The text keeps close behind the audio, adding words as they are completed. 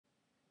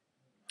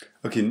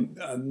Okay,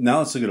 now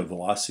let's look at a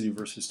velocity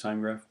versus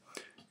time graph.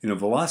 In a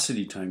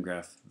velocity time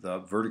graph, the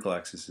vertical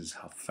axis is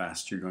how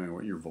fast you're going, or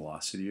what your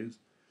velocity is.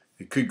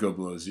 It could go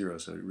below zero,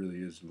 so it really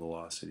is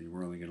velocity.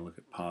 We're only going to look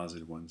at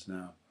positive ones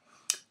now.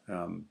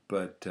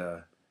 But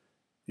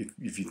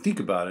if you think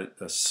about it,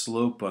 a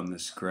slope on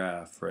this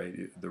graph,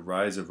 right, the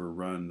rise over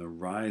run, the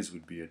rise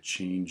would be a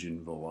change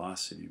in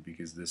velocity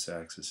because this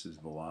axis is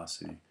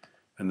velocity,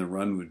 and the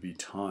run would be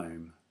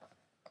time,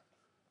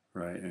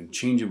 right? And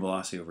change in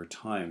velocity over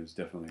time is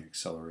definitely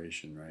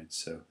acceleration, right?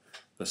 So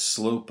the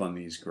slope on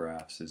these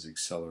graphs is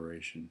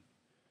acceleration.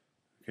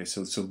 Okay,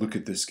 so look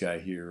at this guy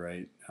here,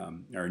 right?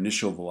 Our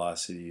initial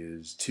velocity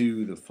is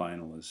 2, the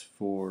final is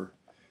 4,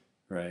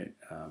 right?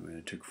 And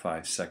it took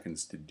 5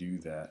 seconds to do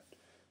that,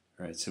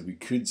 right? So we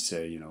could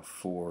say,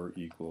 4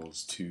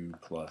 equals 2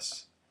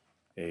 plus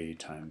a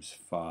times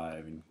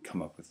 5 and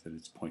come up with it.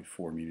 It's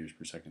 0.4 meters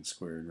per second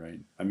squared, right?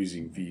 I'm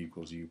using v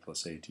equals u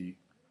plus at.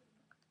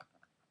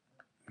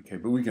 Okay,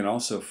 but we can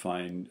also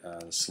find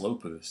the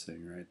slope of this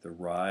thing, right? The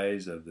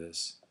rise of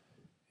this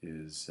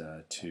is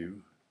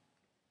 2,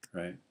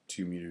 right?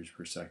 2 meters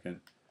per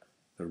second.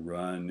 The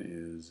run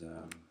is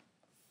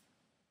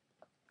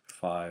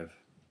 5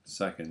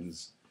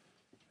 seconds,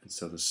 and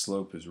so the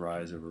slope is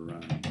rise over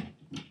run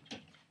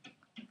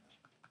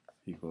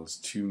equals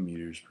 2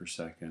 meters per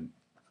second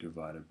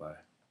divided by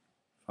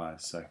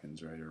 5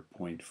 seconds, right? Or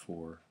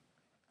 0.4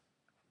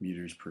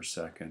 meters per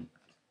second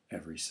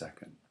every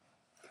second.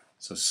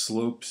 So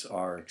slopes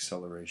are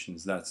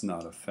accelerations. That's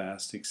not a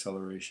fast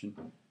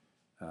acceleration.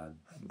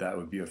 That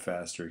would be a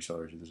faster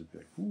acceleration. This would be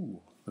like,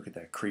 ooh, look at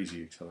that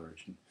crazy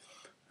acceleration.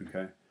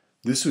 Okay,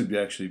 this would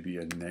actually be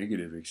a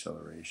negative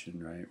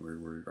acceleration, right?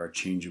 Where our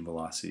change in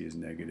velocity is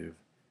negative,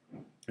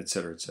 et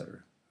cetera, et cetera.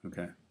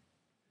 Okay.